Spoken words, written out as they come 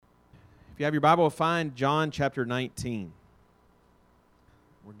you have your Bible, find John chapter 19.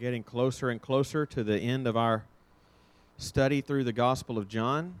 We're getting closer and closer to the end of our study through the Gospel of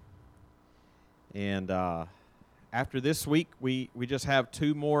John. And after this week, we just have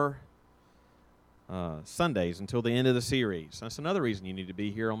two more Sundays until the end of the series. That's another reason you need to be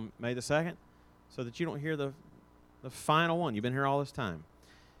here on May the 2nd, so that you don't hear the final one. You've been here all this time.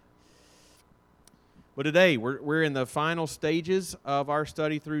 But today, we're in the final stages of our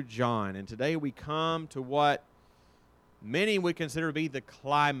study through John, and today we come to what many would consider to be the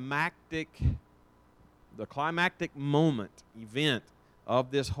climactic moment, event of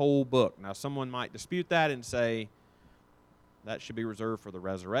this whole book. Now, someone might dispute that and say that should be reserved for the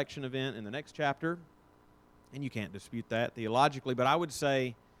resurrection event in the next chapter, and you can't dispute that theologically, but I would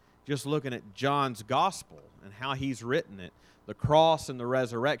say, just looking at John's gospel and how he's written it, the cross and the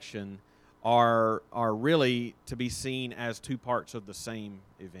resurrection are really to be seen as two parts of the same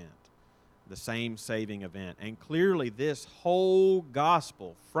event, the same saving event. And clearly this whole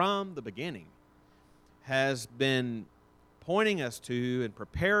gospel from the beginning has been pointing us to and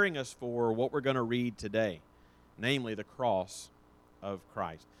preparing us for what we're going to read today, namely the cross of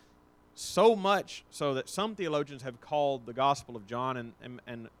Christ. So much so that some theologians have called the Gospel of John,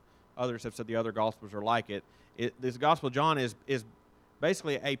 and others have said the other Gospels are like it. This Gospel of John is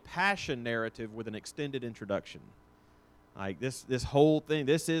basically a passion narrative with an extended introduction. Like this whole thing,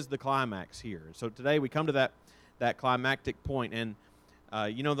 this is the climax here. So today we come to that climactic point. And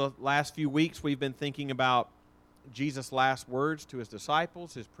the last few weeks we've been thinking about Jesus' last words to his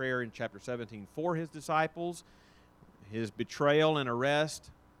disciples, his prayer in chapter 17 for his disciples, his betrayal and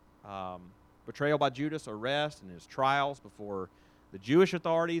arrest, betrayal by Judas, arrest, and his trials before the Jewish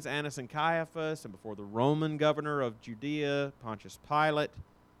authorities, Annas and Caiaphas, and before the Roman governor of Judea, Pontius Pilate.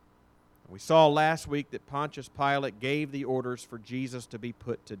 We saw last week that Pontius Pilate gave the orders for Jesus to be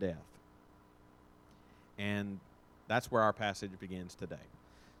put to death. And that's where our passage begins today.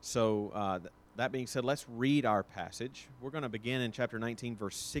 So that being said, let's read our passage. We're going to begin in chapter 19,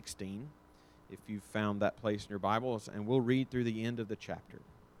 verse 16, if you've found that place in your Bibles, and we'll read through the end of the chapter.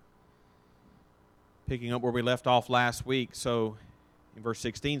 Picking up where we left off last week, so in verse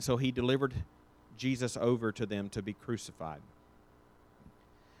 16, so he delivered Jesus over to them to be crucified.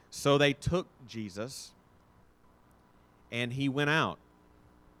 So they took Jesus, and he went out,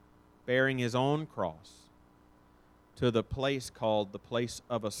 bearing his own cross, to the place called the place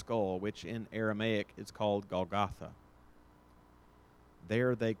of a skull, which in Aramaic is called Golgotha.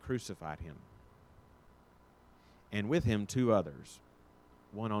 There they crucified him, and with him two others,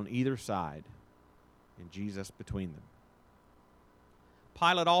 one on either side, and Jesus between them.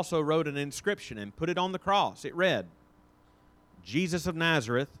 Pilate also wrote an inscription and put it on the cross. It read, Jesus of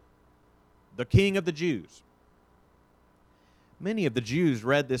Nazareth, the King of the Jews. Many of the Jews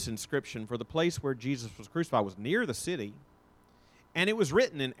read this inscription, for the place where Jesus was crucified was near the city, and it was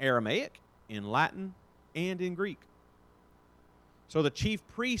written in Aramaic, in Latin, and in Greek. So the chief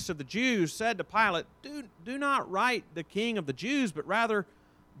priests of the Jews said to Pilate, do not write the King of the Jews, but rather,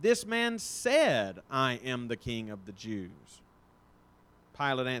 this man said, I am the King of the Jews.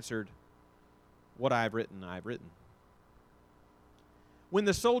 Pilate answered, what I have written, I have written. When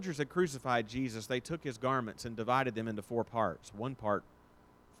the soldiers had crucified Jesus, they took his garments and divided them into 4 parts, 1 part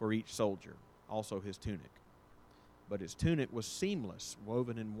for each soldier, also his tunic. But his tunic was seamless,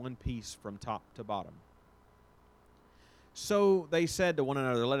 woven in one piece from top to bottom. So they said to one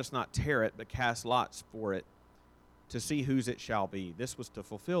another, let us not tear it, but cast lots for it, to see whose it shall be. This was to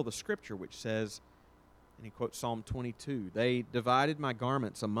fulfill the scripture which says, and he quotes Psalm 22, they divided my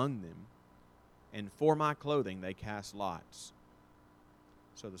garments among them, and for my clothing they cast lots.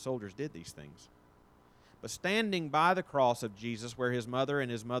 So the soldiers did these things. But standing by the cross of Jesus, where his mother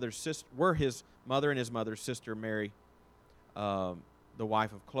and his mother's sister Mary, the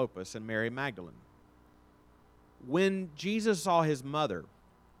wife of Clopas, and Mary Magdalene. When Jesus saw his mother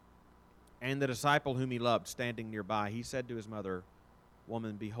and the disciple whom he loved standing nearby, he said to his mother,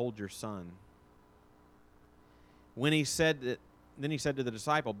 woman, behold your son. Then he said to the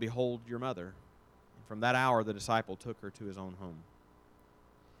disciple, behold your mother. And from that hour the disciple took her to his own home.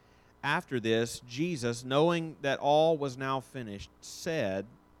 After this, Jesus, knowing that all was now finished, said,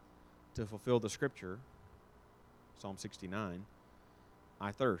 to fulfill the scripture, Psalm 69,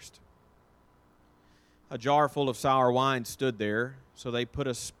 I thirst. A jar full of sour wine stood there, so they put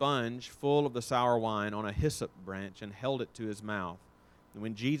a sponge full of the sour wine on a hyssop branch and held it to his mouth. And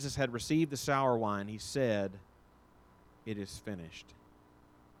when Jesus had received the sour wine, he said, it is finished.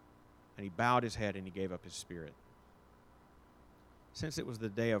 And he bowed his head and he gave up his spirit. Since it was the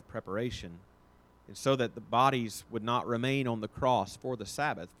day of preparation, And so that the bodies would not remain on the cross for the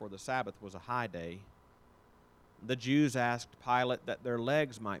Sabbath was a high day, the Jews asked Pilate that their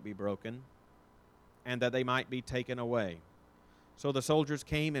legs might be broken and that they might be taken away. So the soldiers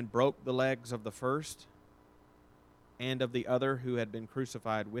came and broke the legs of the first and of the other who had been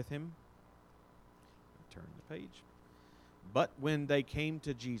crucified with him. Turn the page. But when they came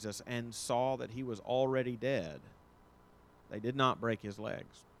to Jesus and saw that he was already dead, they did not break his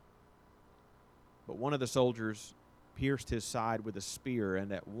legs. But one of the soldiers pierced his side with a spear,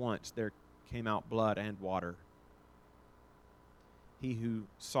 and at once there came out blood and water. He who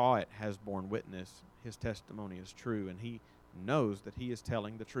saw it has borne witness. His testimony is true, and he knows that he is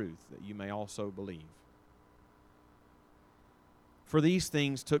telling the truth, that you may also believe. For these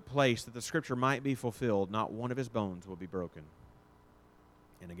things took place that the scripture might be fulfilled, not one of his bones will be broken.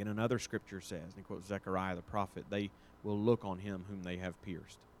 And again, another scripture says, and he quotes Zechariah the prophet, they will look on him whom they have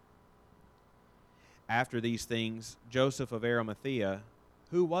pierced. After these things, Joseph of Arimathea,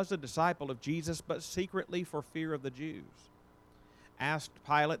 who was a disciple of Jesus, but secretly for fear of the Jews, asked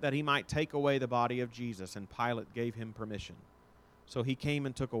Pilate that he might take away the body of Jesus, and Pilate gave him permission. So he came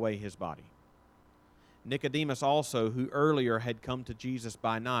and took away his body. Nicodemus also, who earlier had come to Jesus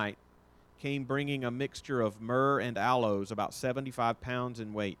by night, came bringing a mixture of myrrh and aloes, about 75 pounds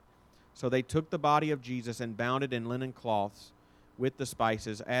in weight. So they took the body of Jesus and bound it in linen cloths with the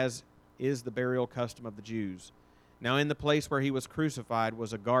spices, as is the burial custom of the Jews. Now in the place where he was crucified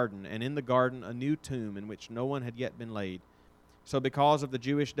was a garden, and in the garden a new tomb in which no one had yet been laid. So because of the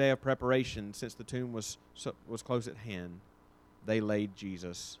Jewish day of preparation, since the tomb was close at hand, they laid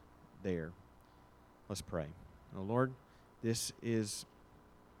Jesus there. Let's pray. Oh Lord, this is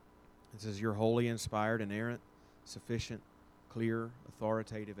your holy, inspired, inerrant, sufficient, clear,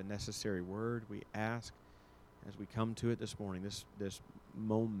 authoritative, and necessary word. We ask as we come to it this morning, this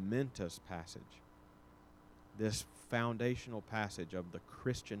momentous passage, this foundational passage of the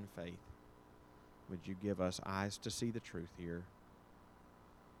Christian faith, would you give us eyes to see the truth here,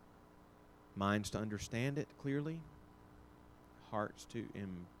 minds to understand it clearly, hearts to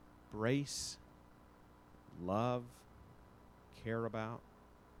embrace, love, care about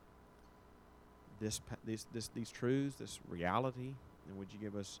these truths, this reality, and would you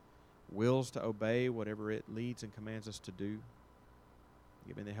give us wills to obey whatever it leads and commands us to do?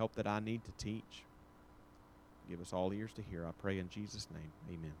 Give me the help that I need to teach. Give us all ears to hear. I pray in Jesus' name.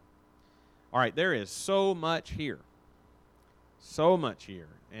 Amen. All right, there is so much here. So much here.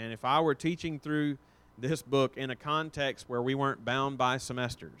 And if I were teaching through this book in a context where we weren't bound by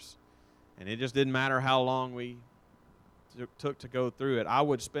semesters, and it just didn't matter how long we took to go through it, I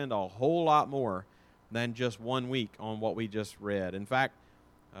would spend a whole lot more than just 1 week on what we just read. In fact,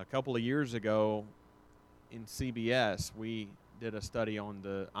 a couple of years ago in CBS, we did a study on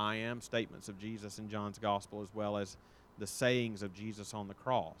the I am statements of Jesus in John's Gospel, as well as the sayings of Jesus on the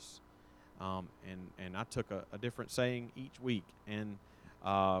cross. And I took a different saying each week. And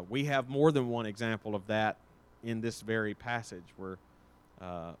we have more than one example of that in this very passage where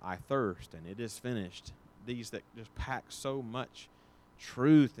I thirst and it is finished. These that just pack so much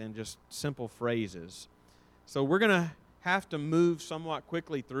truth in just simple phrases. So we're going to have to move somewhat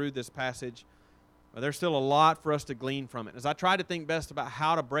quickly through this passage. But there's still a lot for us to glean from it. As I try to think best about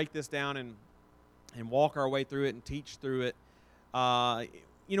how to break this down and walk our way through it and teach through it,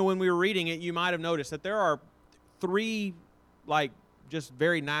 when we were reading it, you might have noticed that there are three, just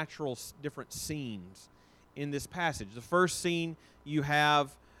very natural different scenes in this passage. The first scene you have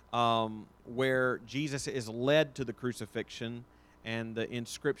where Jesus is led to the crucifixion, and the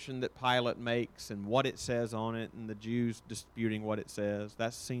inscription that Pilate makes and what it says on it, and the Jews disputing what it says.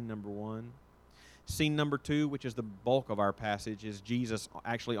 That's scene number one. Scene number two, which is the bulk of our passage, is Jesus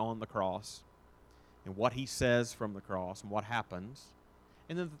actually on the cross and what he says from the cross and what happens.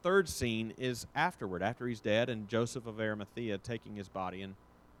 And then the third scene is afterward, after he's dead, and Joseph of Arimathea taking his body and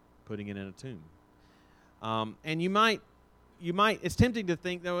putting it in a tomb. And you might, it's tempting to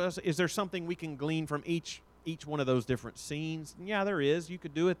think, is there something we can glean from each one of those different scenes? And yeah, there is. You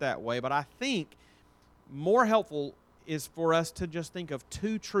could do it that way. But I think more helpful is for us to just think of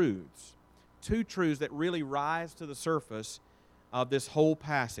two truths that really rise to the surface of this whole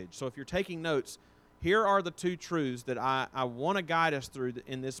passage. So if you're taking notes, here are the two truths that I want to guide us through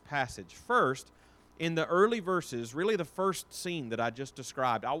in this passage. First, in the early verses, really the first scene that I just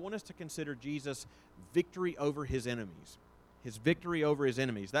described, I want us to consider Jesus' victory over his enemies. His victory over his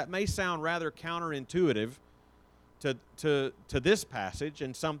enemies. That may sound rather counterintuitive to this passage,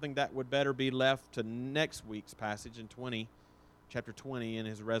 and something that would better be left to next week's passage in chapter 20, in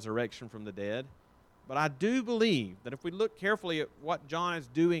his resurrection from the dead. But I do believe that if we look carefully at what John is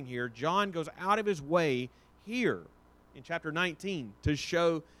doing here, John goes out of his way here in chapter 19 to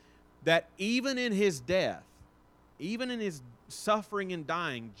show that even in his death, even in his suffering and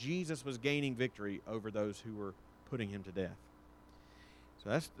dying, Jesus was gaining victory over those who were putting him to death.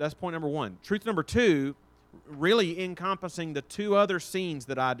 So that's point number one. Truth number two, really encompassing the two other scenes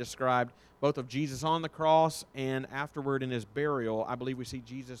that I described, both of Jesus on the cross and afterward in his burial. I believe we see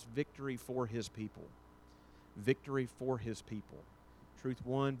Jesus' victory for his people. Victory for his people. Truth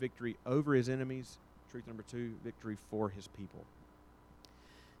one, victory over his enemies. Truth number two, victory for his people.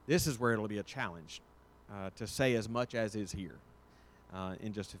 This is where it'll be a challenge to say as much as is here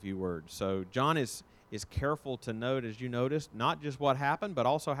in just a few words. So John is careful to note, as you noticed, not just what happened, but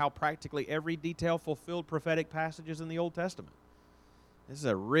also how practically every detail fulfilled prophetic passages in the Old Testament. This is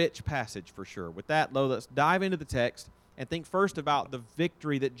a rich passage for sure. With that, though, let's dive into the text and think first about the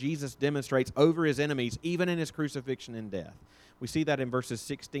victory that Jesus demonstrates over his enemies, even in his crucifixion and death. We see that in verses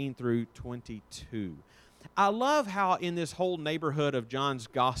 16 through 22. I love how in this whole neighborhood of John's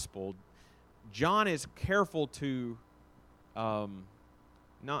gospel, John is careful to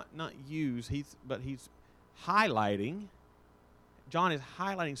not use, but he's highlighting. John is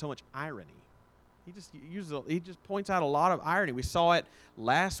highlighting so much irony. He just points out a lot of irony. We saw it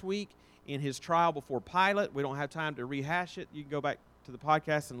last week in his trial before Pilate. We don't have time to rehash it. You can go back to the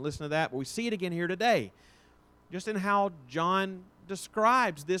podcast and listen to that. But we see it again here today, just in how John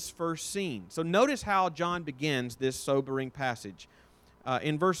describes this first scene. So notice how John begins this sobering passage.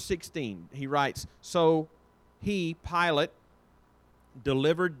 In verse 16, he writes, "So he, Pilate,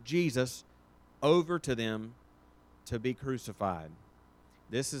 delivered Jesus over to them to be crucified."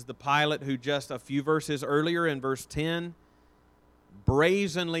 This is the Pilate who just a few verses earlier in verse 10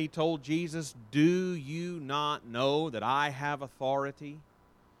 brazenly told Jesus, "Do you not know that I have authority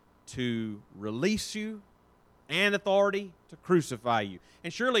to release you and authority to crucify you?"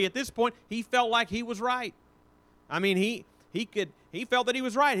 And surely at this point, he felt like he was right. I mean, he felt that he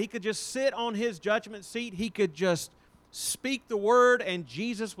was right. He could just sit on his judgment seat. He could just speak the word, and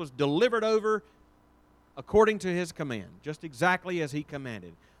Jesus was delivered over according to his command, just exactly as he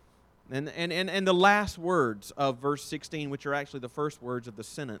commanded. And the last words of verse 16, which are actually the first words of the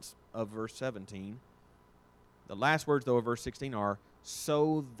sentence of verse 17, the last words, though, of verse 16 are,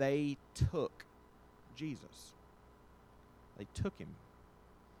 "So they took Jesus." They took him.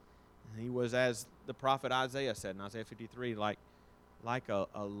 And he was, as the prophet Isaiah said in Isaiah 53, like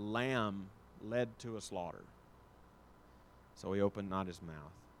a lamb led to a slaughter. So he opened not his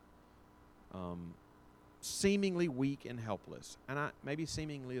mouth. Seemingly weak and helpless. And maybe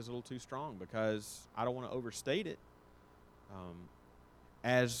seemingly is a little too strong because I don't want to overstate it.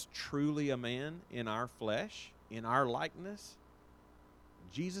 As truly a man in our flesh, in our likeness,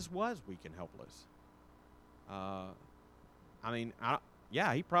 Jesus was weak and helpless.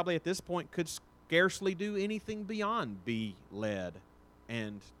 He probably at this point could scarcely do anything beyond be led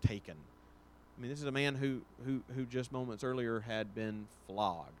and taken. I mean, this is a man who just moments earlier had been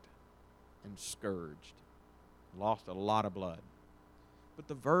flogged and scourged, lost a lot of blood. But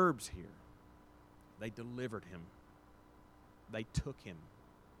the verbs here, they delivered him. They took him.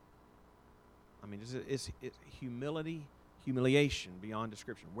 I mean, it's humiliation beyond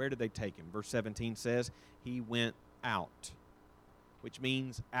description. Where did they take him? Verse 17 says, he went out, which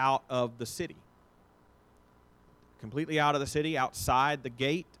means out of the city. Completely out of the city, outside the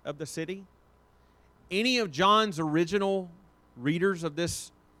gate of the city. Any of John's original readers of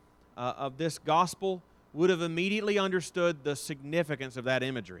this gospel would have immediately understood the significance of that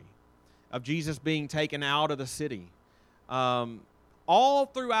imagery, of Jesus being taken out of the city. All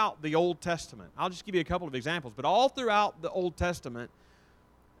throughout the Old Testament, I'll just give you a couple of examples, but all throughout the Old Testament,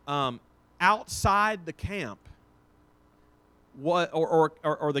 outside the camp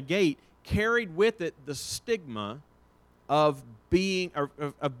or the gate carried with it the stigma of being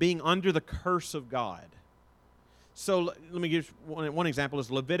under the curse of God. So let me give one example.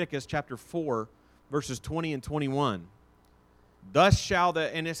 Is Leviticus chapter 4, verses 20 and 21. Thus shall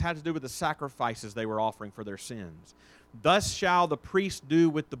and this had to do with the sacrifices they were offering for their sins. Thus shall the priest do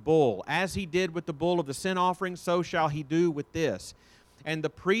with the bull. As he did with the bull of the sin offering, so shall he do with this. And the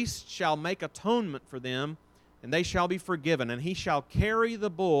priest shall make atonement for them, and they shall be forgiven. And he shall carry the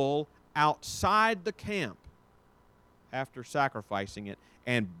bull outside the camp after sacrificing it,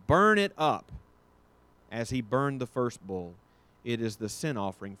 and burn it up as he burned the first bull. It is the sin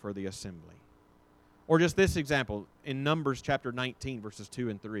offering for the assembly. Or just this example in Numbers chapter 19, verses 2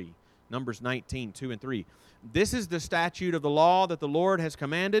 and 3. Numbers 19, 2 and 3. This is the statute of the law that the Lord has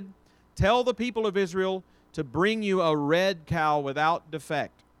commanded. Tell the people of Israel to bring you a red cow without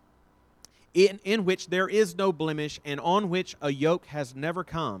defect. in which there is no blemish, and on which a yoke has never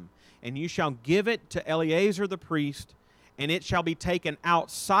come. And you shall give it to Eleazar the priest, and it shall be taken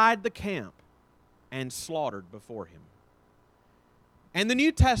outside the camp and slaughtered before him. And the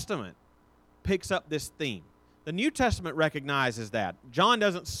New Testament picks up this theme. The New Testament recognizes that. John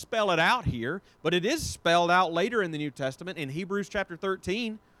doesn't spell it out here, but it is spelled out later in the New Testament in Hebrews chapter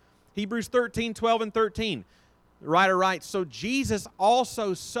 13. Hebrews 13, 12, and 13. The writer writes, so Jesus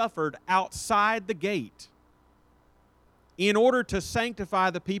also suffered outside the gate in order to sanctify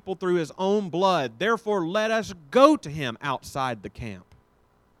the people through his own blood. Therefore, let us go to him outside the camp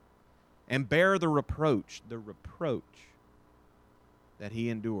and bear the reproach that he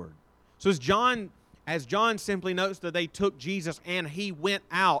endured. So as John simply notes that they took Jesus and he went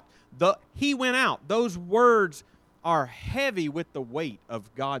out. Those words are heavy with the weight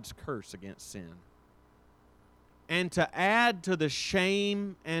of God's curse against sin. And to add to the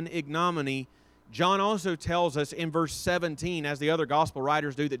shame and ignominy, John also tells us in verse 17, as the other gospel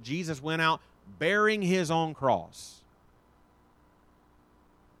writers do, that Jesus went out bearing his own cross.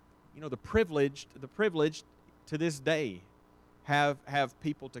 You know, the privileged to this day have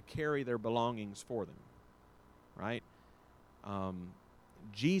people to carry their belongings for them, right?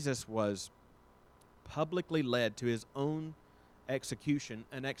 Jesus was publicly led to his own execution,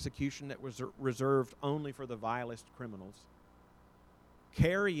 an execution that was reserved only for the vilest criminals,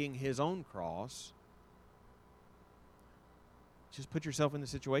 carrying his own cross. Just put yourself in the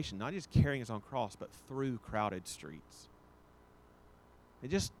situation, not just carrying his own cross, but through crowded streets.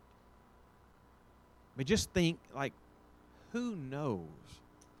 Just think, like, who knows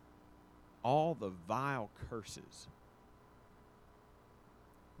all the vile curses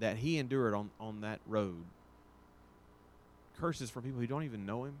that he endured on that road? Curses from people who don't even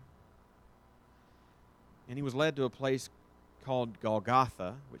know him. And he was led to a place called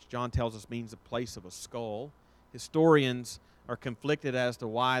Golgotha, which John tells us means the place of a skull. Historians are conflicted as to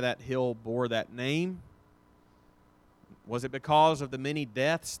why that hill bore that name. Was it because of the many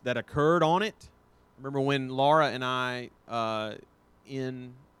deaths that occurred on it? Remember when Laura and I, I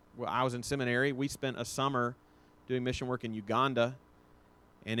was in seminary, we spent a summer doing mission work in Uganda.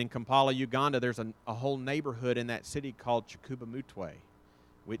 And in Kampala, Uganda, there's a whole neighborhood in that city called Chikubamutwe,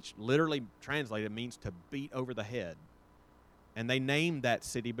 which literally translated means to beat over the head. And they named that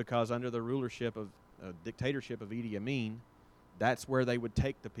city because under the rulership of dictatorship of Idi Amin, that's where they would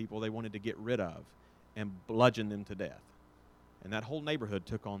take the people they wanted to get rid of and bludgeon them to death. And that whole neighborhood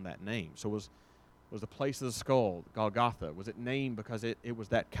took on that name. So was the place of the skull, Golgotha, was it named because it was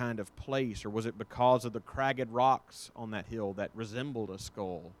that kind of place, or was it because of the cragged rocks on that hill that resembled a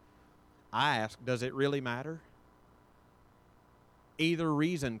skull? I ask, does it really matter? Either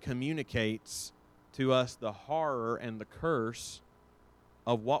reason communicates to us the horror and the curse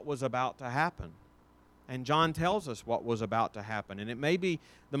of what was about to happen. And John tells us what was about to happen. And it may be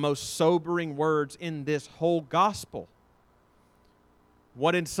the most sobering words in this whole gospel.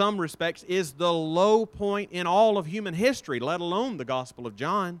 What in some respects is the low point in all of human history, let alone the Gospel of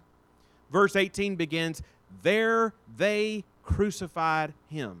John. Verse 18 begins, there they crucified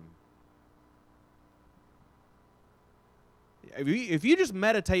him. If you just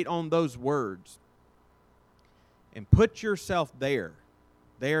meditate on those words and put yourself there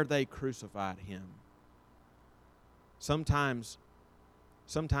they crucified him. Sometimes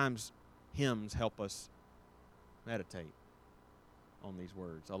hymns help us meditate on these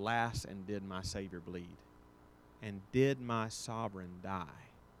words. Alas, and did my Savior bleed? And did my sovereign die?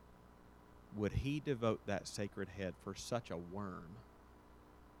 Would he devote that sacred head for such a worm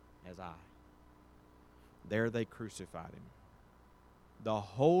as I? There they crucified him. The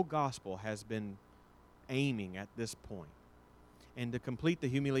whole gospel has been aiming at this point. And to complete the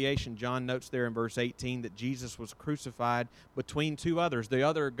humiliation, John notes there in verse 18 that Jesus was crucified between two others. The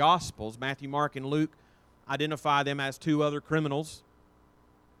other gospels, Matthew, Mark, and Luke, identify them as two other criminals.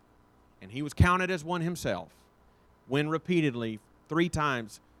 And he was counted as one himself when repeatedly, 3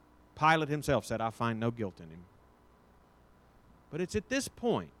 times, Pilate himself said, I find no guilt in him. But it's at this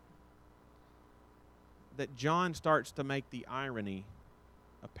point that John starts to make the irony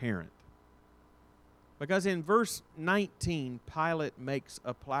apparent. Because in verse 19, Pilate makes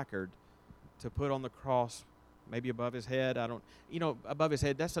a placard to put on the cross, maybe above his head. Above his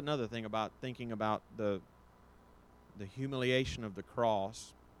head, that's another thing about thinking about the humiliation of the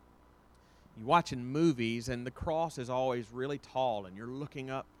cross. You watch in movies, and the cross is always really tall, and you're looking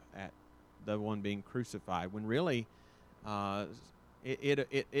up at the one being crucified, when really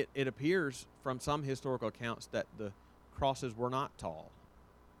it appears from some historical accounts that the crosses were not tall.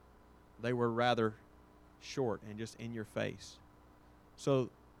 They were rather short and just in your face. So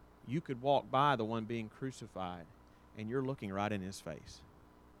you could walk by the one being crucified, and you're looking right in his face.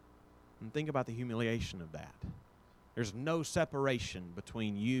 And think about the humiliation of that. There's no separation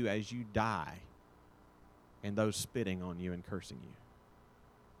between you as you die and those spitting on you and cursing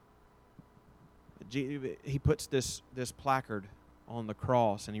you. He puts this placard on the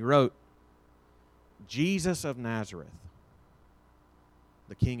cross, and he wrote, Jesus of Nazareth,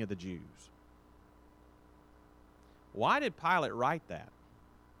 the King of the Jews. Why did Pilate write that?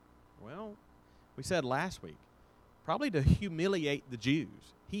 Well, we said last week, probably to humiliate the Jews.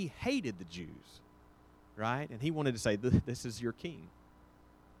 He hated the Jews, right? And he wanted to say, this is your king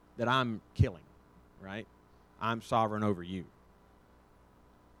that I'm killing, right? I'm sovereign over you.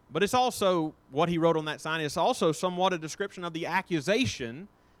 But it's also, what he wrote on that sign is also somewhat a description of the accusation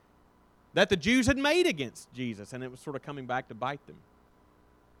that the Jews had made against Jesus, and it was sort of coming back to bite them.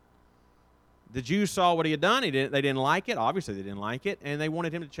 The Jews saw what he had done. They didn't like it. Obviously, they didn't like it, and they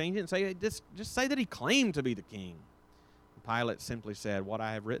wanted him to change it and say, just say that he claimed to be the king. Pilate simply said, what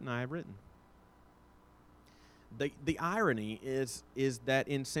I have written, I have written. The irony is that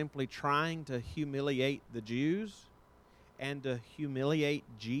in simply trying to humiliate the Jews and to humiliate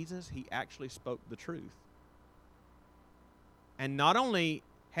Jesus, he actually spoke the truth. And not only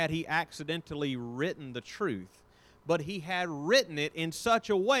had he accidentally written the truth, but he had written it in such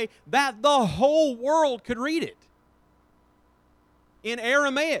a way that the whole world could read it. In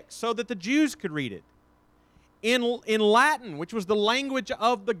Aramaic, so that the Jews could read it. In Latin, which was the language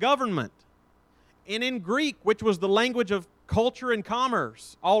of the government. And in Greek, which was the language of culture and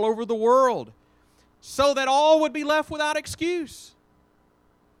commerce all over the world. So that all would be left without excuse.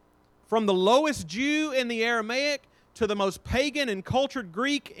 From the lowest Jew in the Aramaic to the most pagan and cultured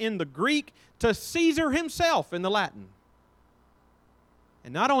Greek in the Greek, to Caesar himself in the Latin.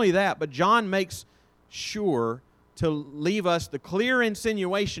 And not only that, but John makes sure to leave us the clear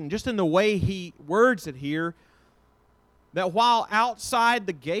insinuation, just in the way he words it here, that while outside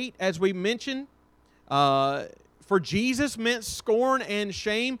the gate, as we mentioned, for Jesus meant scorn and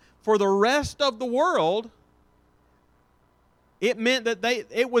shame, for the rest of the world, it meant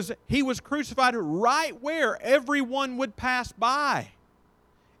that he was crucified right where everyone would pass by.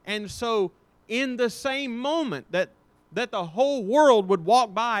 And so, in the same moment that the whole world would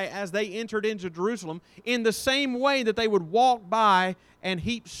walk by as they entered into Jerusalem, in the same way that they would walk by and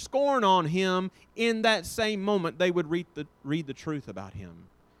heap scorn on him, in that same moment they would read the truth about him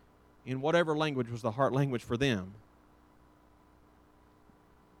in whatever language was the heart language for them.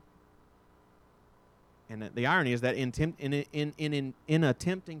 And the irony is that in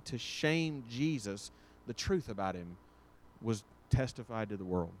attempting to shame Jesus, the truth about him was testified to the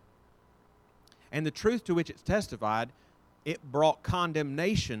world. And the truth to which it's testified, it brought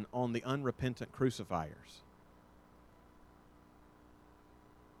condemnation on the unrepentant crucifiers.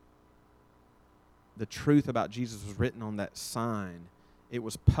 The truth about Jesus was written on that sign. It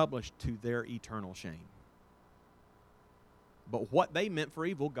was published to their eternal shame. But what they meant for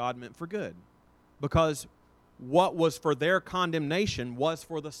evil, God meant for good. Because what was for their condemnation was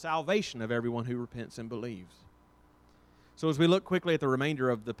for the salvation of everyone who repents and believes. So as we look quickly at the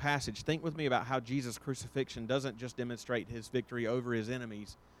remainder of the passage, think with me about how Jesus' crucifixion doesn't just demonstrate his victory over his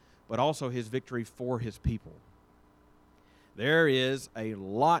enemies, but also his victory for his people. There is a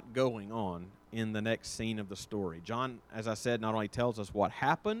lot going on in the next scene of the story. John, as I said, not only tells us what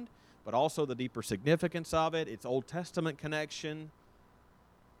happened, but also the deeper significance of it, its Old Testament connection.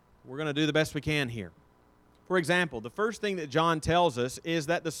 We're going to do the best we can here. For example, the first thing that John tells us is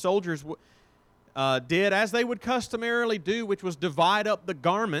that the soldiers did as they would customarily do, which was divide up the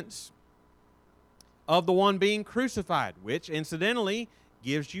garments of the one being crucified, which incidentally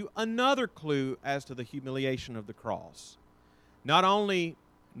gives you another clue as to the humiliation of the cross. Not only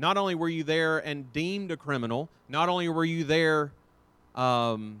were you there and deemed a criminal, not only were you there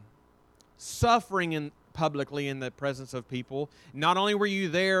suffering publicly in the presence of people, not only were you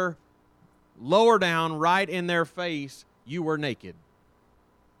there lower down right in their face, you were naked.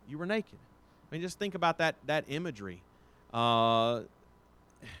 You were naked. I mean, just think about that imagery. I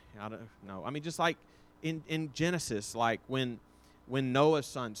don't know. I mean, just like in Genesis, like when Noah's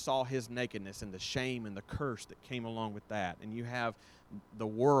son saw his nakedness and the shame and the curse that came along with that, and you have the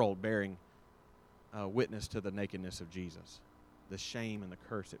world bearing witness to the nakedness of Jesus, the shame and the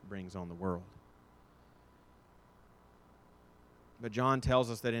curse it brings on the world. But John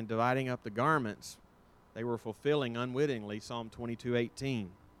tells us that in dividing up the garments, they were fulfilling unwittingly Psalm 22:18,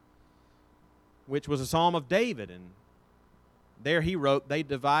 which was a psalm of David. And there he wrote, "They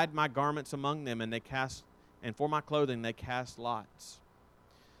divide my garments among them, and for my clothing they cast lots."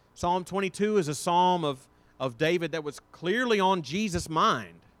 Psalm 22 is a psalm of David that was clearly on Jesus'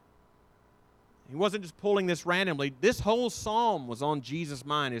 mind. He wasn't just pulling this randomly. This whole psalm was on Jesus'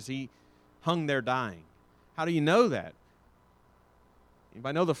 mind as he hung there dying. How do you know that?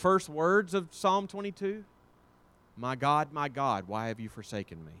 Anybody know the first words of Psalm 22? My God, why have you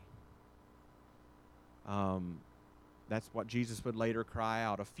forsaken me? That's what Jesus would later cry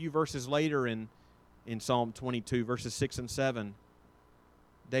out. A few verses later in Psalm 22, verses 6 and 7,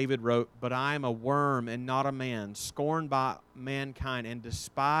 David wrote, "But I am a worm and not a man, scorned by mankind and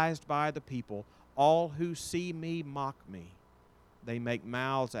despised by the people. All who see me mock me. They make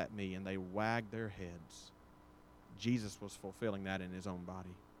mouths at me and they wag their heads." Jesus was fulfilling that in his own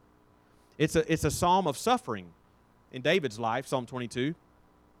body. It's a psalm of suffering in David's life, Psalm 22.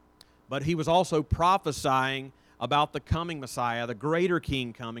 But he was also prophesying about the coming Messiah, the greater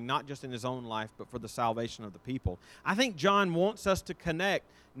King coming, not just in his own life, but for the salvation of the people. I think John wants us to connect.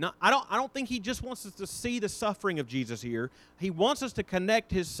 I don't think he just wants us to see the suffering of Jesus here. He wants us to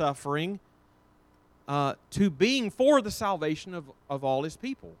connect his suffering to being for the salvation of all his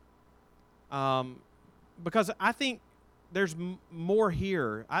people. Because I think there's more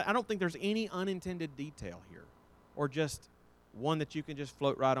here. I don't think there's any unintended detail here, or just one that you can just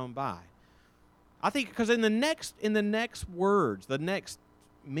float right on by. I think because in the next words, the next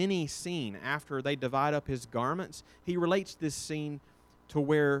mini scene after they divide up his garments, he relates this scene to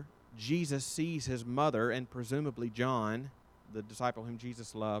where Jesus sees his mother and presumably John, the disciple whom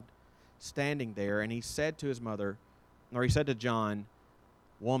Jesus loved, standing there, and he said to his mother, or he said to John,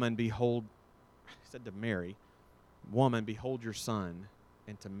 "Woman, behold," he said to Mary, "Woman, behold your son,"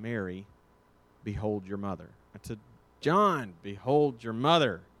 and to Mary, "Behold your mother." And to John, "Behold your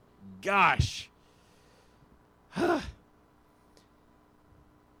mother." Gosh.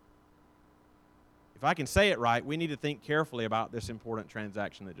 If I can say it right, we need to think carefully about this important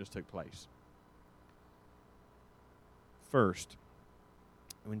transaction that just took place. First,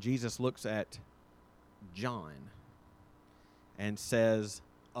 when Jesus looks at John and says,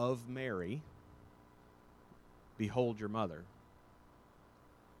 "Of Mary, behold your mother,"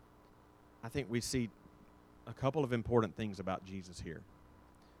 I think we see a couple of important things about Jesus here.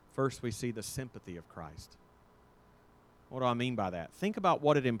 First, we see the sympathy of Christ. What do I mean by that? Think about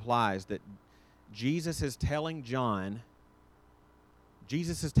what it implies that Jesus is telling John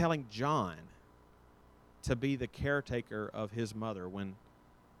to be the caretaker of his mother when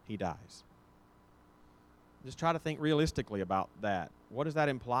he dies. Just try to think realistically about that. What does that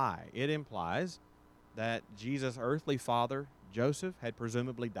imply? It implies that Jesus' earthly father, Joseph, had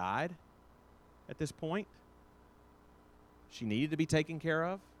presumably died at this point. She needed to be taken care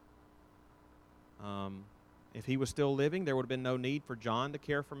of. If he was still living, there would have been no need for John to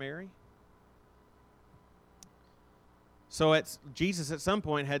care for Mary. So Jesus at some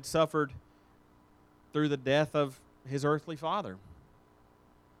point had suffered through the death of his earthly father.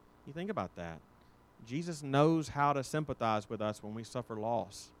 You think about that. Jesus knows how to sympathize with us when we suffer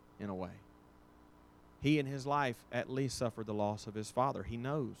loss in a way. He in his life at least suffered the loss of his father. He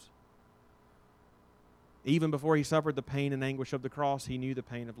knows. Even before he suffered the pain and anguish of the cross, he knew the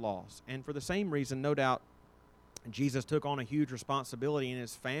pain of loss. And for the same reason, no doubt, Jesus took on a huge responsibility in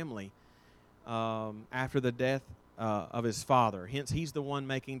his family after the death of his father. Hence, he's the one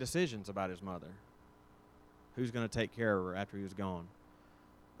making decisions about his mother. Who's going to take care of her after he was gone?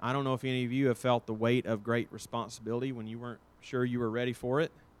 I don't know if any of you have felt the weight of great responsibility when you weren't sure you were ready for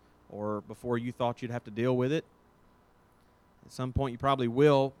it, or before you thought you'd have to deal with it. At some point, you probably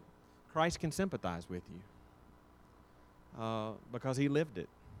will. Christ can sympathize with you because he lived it.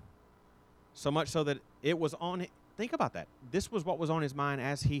 So much so that it was on. Think about that. This was what was on his mind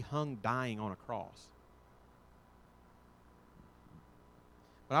as he hung dying on a cross.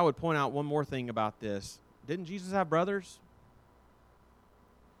 But I would point out one more thing about this. Didn't Jesus have brothers?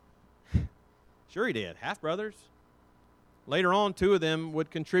 Sure he did. Half-brothers. Later on, two of them would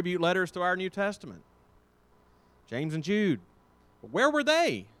contribute letters to our New Testament. James and Jude. But where were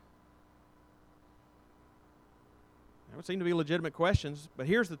they? That would seem to be legitimate questions, but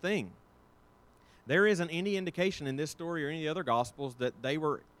here's the thing. There isn't any indication in this story or any of the other Gospels that they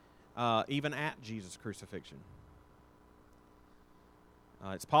were even at Jesus' crucifixion.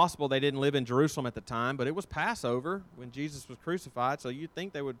 It's possible they didn't live in Jerusalem at the time, but it was Passover when Jesus was crucified, so you'd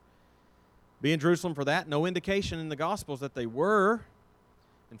think they would be in Jerusalem for that. No indication in the Gospels that they were.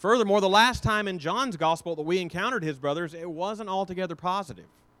 And furthermore, the last time in John's Gospel that we encountered his brothers, it wasn't altogether positive.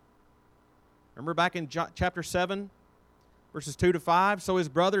 Remember back in chapter 7, verses 2 to 5? So his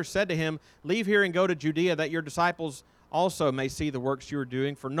brothers said to him, "Leave here and go to Judea, that your disciples also may see the works you are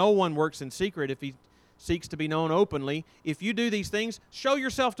doing. For no one works in secret if he seeks to be known openly. If you do these things, show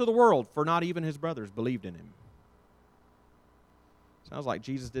yourself to the world." For not even his brothers believed in him. Sounds like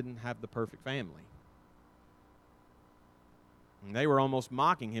Jesus didn't have the perfect family. And they were almost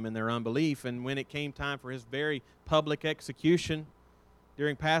mocking him in their unbelief, and when it came time for his very public execution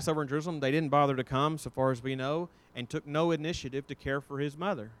during Passover in Jerusalem, they didn't bother to come, so far as we know, and took no initiative to care for his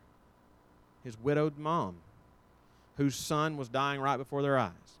mother, his widowed mom, whose son was dying right before her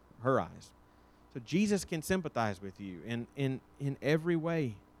eyes. So Jesus can sympathize with you in every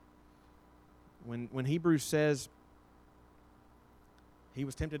way. When Hebrews says he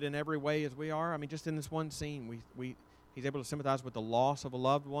was tempted in every way as we are, I mean, just in this one scene, he's able to sympathize with the loss of a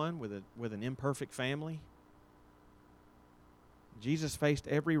loved one, with an imperfect family. Jesus faced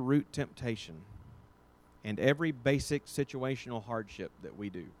every root temptation and every basic situational hardship that we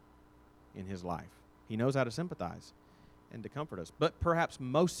do in his life. He knows how to sympathize and to comfort us. But perhaps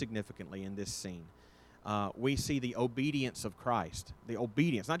most significantly in this scene, we see the obedience of Christ. The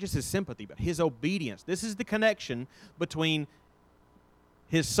obedience, not just his sympathy, but his obedience. This is the connection between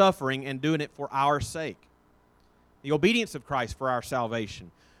his suffering and doing it for our sake. The obedience of Christ for our salvation.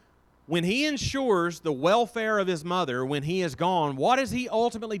 When he ensures the welfare of his mother when he is gone, what is he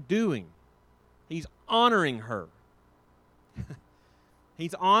ultimately doing? He's honoring her.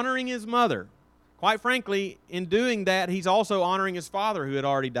 He's honoring his mother. Quite frankly, in doing that, he's also honoring his father who had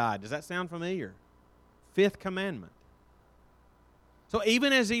already died. Does that sound familiar? Fifth commandment. So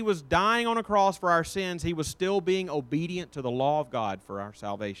even as he was dying on a cross for our sins, he was still being obedient to the law of God for our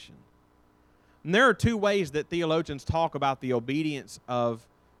salvation. And there are two ways that theologians talk about the obedience of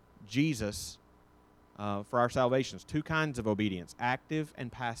Jesus for our salvations. Two kinds of obedience, active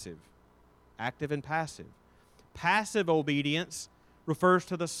and passive. Active and passive. Passive obedience refers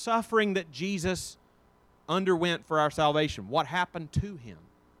to the suffering that Jesus underwent for our salvation. What happened to him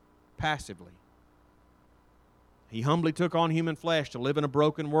passively? He humbly took on human flesh to live in a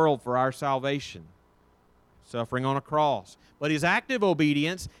broken world for our salvation, suffering on a cross. But his active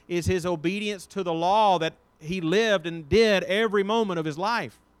obedience is his obedience to the law that he lived and did every moment of his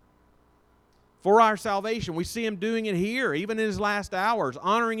life for our salvation. We see him doing it here, even in his last hours,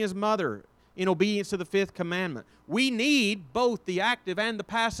 honoring his mother in obedience to the fifth commandment. We need both the active and the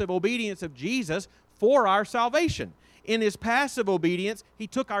passive obedience of Jesus for our salvation. In his passive obedience, he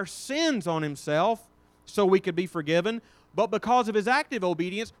took our sins on himself so we could be forgiven, but because of his active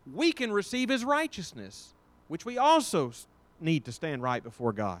obedience, we can receive his righteousness, which we also need to stand right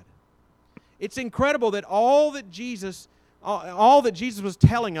before God. It's incredible that all that Jesus was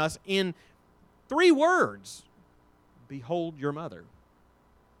telling us in 3 words: behold your mother.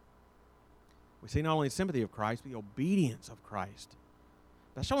 We see not only the sympathy of Christ, but the obedience of Christ.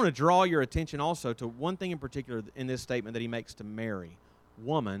 But I just want to draw your attention also to one thing in particular in this statement that he makes to Mary.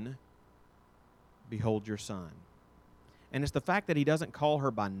 Woman, behold your son. And it's the fact that he doesn't call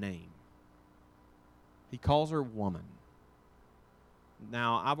her by name. He calls her woman.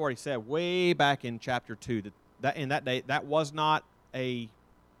 Now, I've already said way back in chapter 2 that in that day, that was not a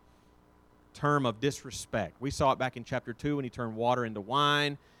term of disrespect. We saw it back in chapter 2 when he turned water into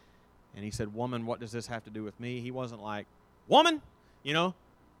wine. And he said, woman, what does this have to do with me? He wasn't like, woman, you know.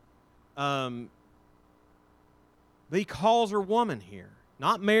 But he calls her woman here.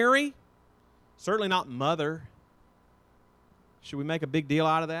 Not Mary. Certainly not mother. Should we make a big deal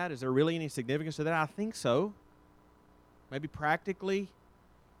out of that? Is there really any significance to that? I think so. Maybe practically,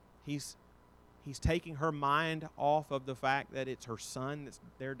 he's taking her mind off of the fact that it's her son that's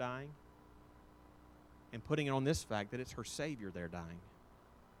there dying and putting it on this fact that it's her Savior there dying.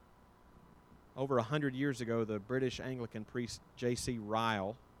 Over 100 years ago, the British Anglican priest J.C.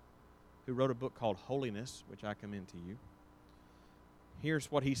 Ryle, who wrote a book called Holiness, which I commend to you, here's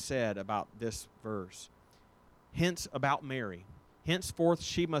what he said about this verse. Hence, about Mary. Henceforth,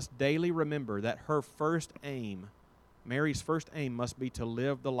 she must daily remember that her first aim, Mary's first aim, must be to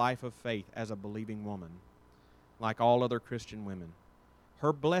live the life of faith as a believing woman, like all other Christian women.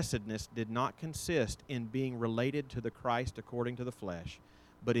 Her blessedness did not consist in being related to the Christ according to the flesh,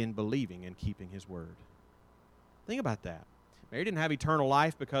 but in believing and keeping his word. Think about that. Mary didn't have eternal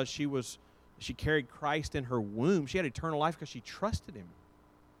life because she carried Christ in her womb. She had eternal life because she trusted him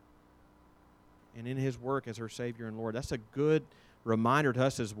and in his work as her Savior and Lord. That's a good reminder to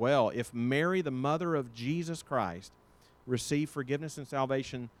us as well. If Mary, the mother of Jesus Christ, received forgiveness and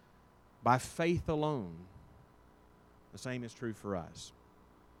salvation by faith alone, the same is true for us.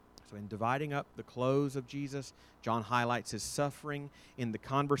 So in dividing up the clothes of Jesus, John highlights his suffering. In the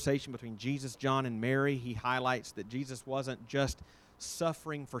conversation between Jesus, John, and Mary, he highlights that Jesus wasn't just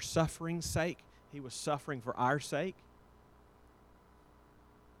suffering for suffering's sake. He was suffering for our sake.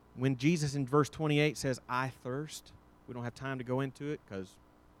 When Jesus in verse 28 says, I thirst, we don't have time to go into it because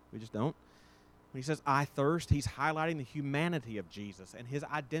we just don't. When he says, I thirst, he's highlighting the humanity of Jesus and his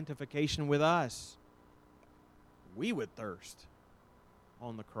identification with us. We would thirst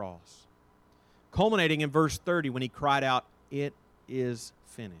on the cross. Culminating in verse 30 when he cried out, it is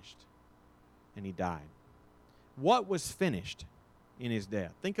finished. And he died. What was finished in his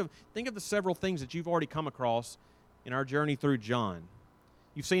death? Think of the several things that you've already come across in our journey through John.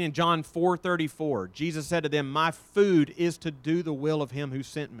 You've seen in John 4:34, Jesus said to them, my food is to do the will of him who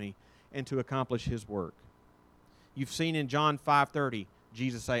sent me and to accomplish his work. You've seen in John 5:30,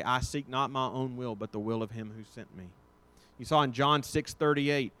 Jesus say, I seek not my own will, but the will of him who sent me. You saw in John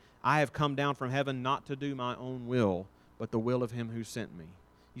 6:38, I have come down from heaven not to do my own will, but the will of him who sent me.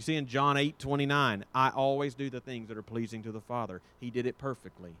 You see in John 8:29, I always do the things that are pleasing to the Father. He did it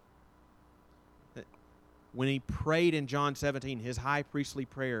perfectly. When he prayed in John 17, his high priestly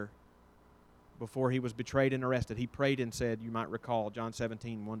prayer before he was betrayed and arrested, he prayed and said, you might recall, John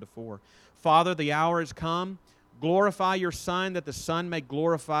 17, 1-4, Father, the hour has come. Glorify your Son, that the Son may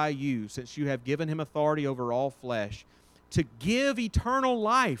glorify you, since you have given him authority over all flesh, to give eternal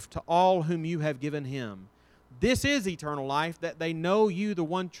life to all whom you have given him. This is eternal life, that they know you,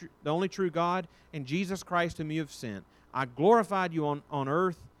 the only true God, and Jesus Christ whom you have sent. I glorified you on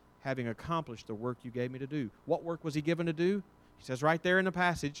earth, having accomplished the work you gave me to do. What work was he given to do? He says right there in the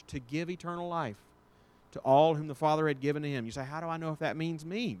passage, to give eternal life to all whom the Father had given to him. You say, how do I know if that means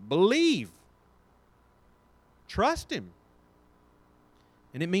me? Believe. Trust him.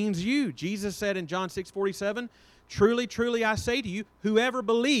 And it means you. Jesus said in John 6:47, truly, truly, I say to you, whoever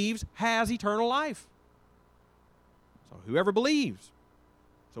believes has eternal life. So whoever believes.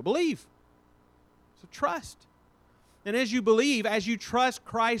 So believe. So trust. And as you believe, as you trust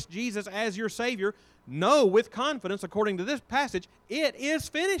Christ Jesus as your Savior, know with confidence, according to this passage, it is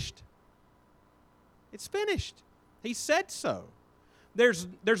finished. It's finished. He said so. There's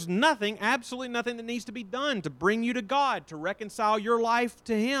nothing, absolutely nothing that needs to be done to bring you to God, to reconcile your life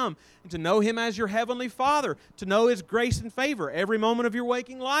to him, and to know him as your heavenly Father, to know his grace and favor every moment of your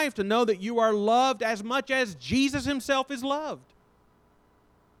waking life, to know that you are loved as much as Jesus himself is loved.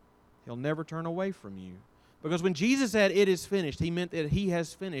 He'll never turn away from you. Because when Jesus said it is finished, he meant that he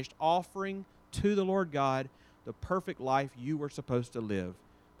has finished offering to the Lord God the perfect life you were supposed to live,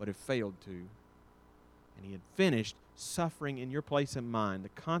 but have failed to. And he had finished suffering in your place and mine, the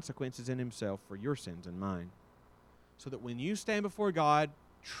consequences in himself for your sins and mine. So that when you stand before God,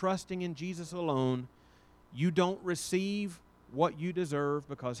 trusting in Jesus alone, you don't receive what you deserve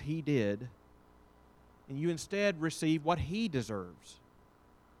because he did, and you instead receive what he deserves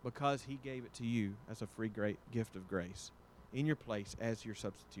because he gave it to you as a free great gift of grace in your place as your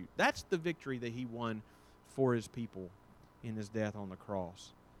substitute. That's the victory that he won for his people in his death on the cross.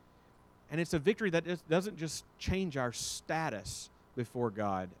 And it's a victory that doesn't just change our status before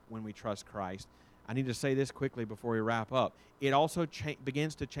God when we trust Christ. I need to say this quickly before we wrap up. It also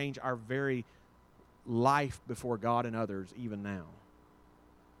begins to change our very life before God and others even now.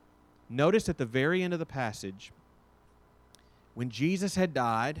 Notice at the very end of the passage, when Jesus had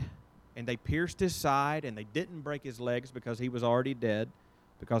died and they pierced his side and they didn't break his legs because he was already dead,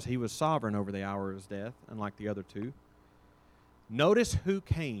 because he was sovereign over the hour of his death, unlike the other two. Notice who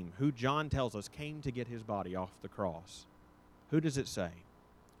John tells us came to get his body off the cross. Who does it say?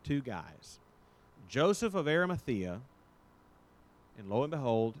 Two guys. Joseph of Arimathea and, lo and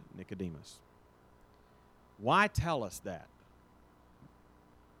behold, Nicodemus. Why tell us that?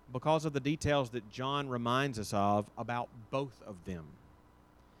 Because of the details that John reminds us of about both of them.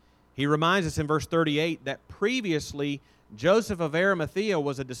 He reminds us in verse 38 that previously Joseph of Arimathea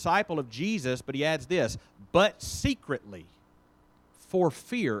was a disciple of Jesus, but he adds this, but secretly, for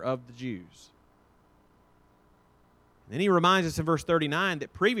fear of the Jews. And then he reminds us in verse 39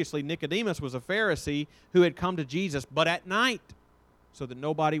 that previously Nicodemus was a Pharisee who had come to Jesus, but at night, so that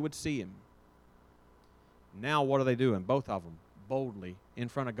nobody would see him. Now what are they doing? Both of them, boldly, in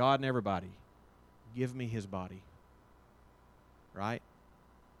front of God and everybody. Give me his body. Right?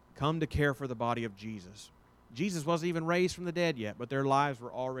 Come to care for the body of Jesus. Jesus wasn't even raised from the dead yet, but their lives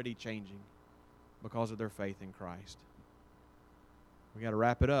were already changing because of their faith in Christ. We got to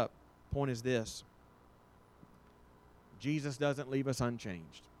wrap it up. Point is this. Jesus doesn't leave us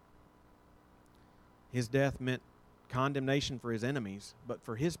unchanged. His death meant condemnation for his enemies, but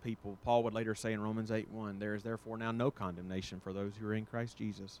for his people, Paul would later say in Romans 8:1, there is therefore now no condemnation for those who are in Christ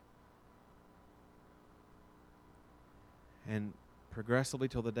Jesus. And progressively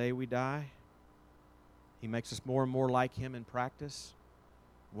till the day we die, he makes us more and more like him in practice.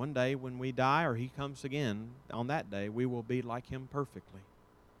 One day when we die or he comes again, on that day, we will be like him perfectly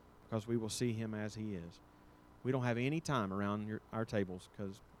because we will see him as he is. We don't have any time around our tables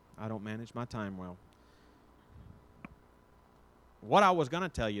because I don't manage my time well. What I was going to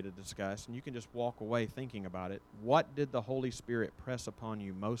tell you to discuss, and you can just walk away thinking about it, what did the Holy Spirit press upon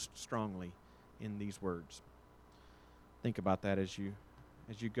you most strongly in these words? Think about that as you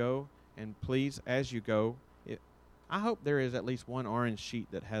go, and please, as you go, I hope there is at least one orange sheet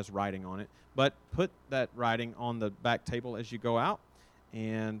that has writing on it, but put that writing on the back table as you go out,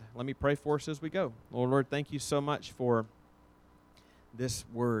 and let me pray for us as we go. Lord, thank you so much for this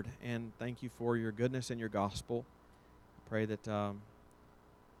word, and thank you for your goodness and your gospel. Pray that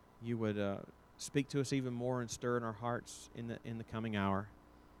you would speak to us even more and stir in our hearts in the coming hour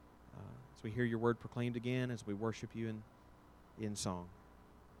as we hear your word proclaimed again, as we worship you in song.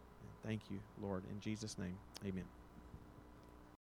 And thank you, Lord, in Jesus' name. Amen.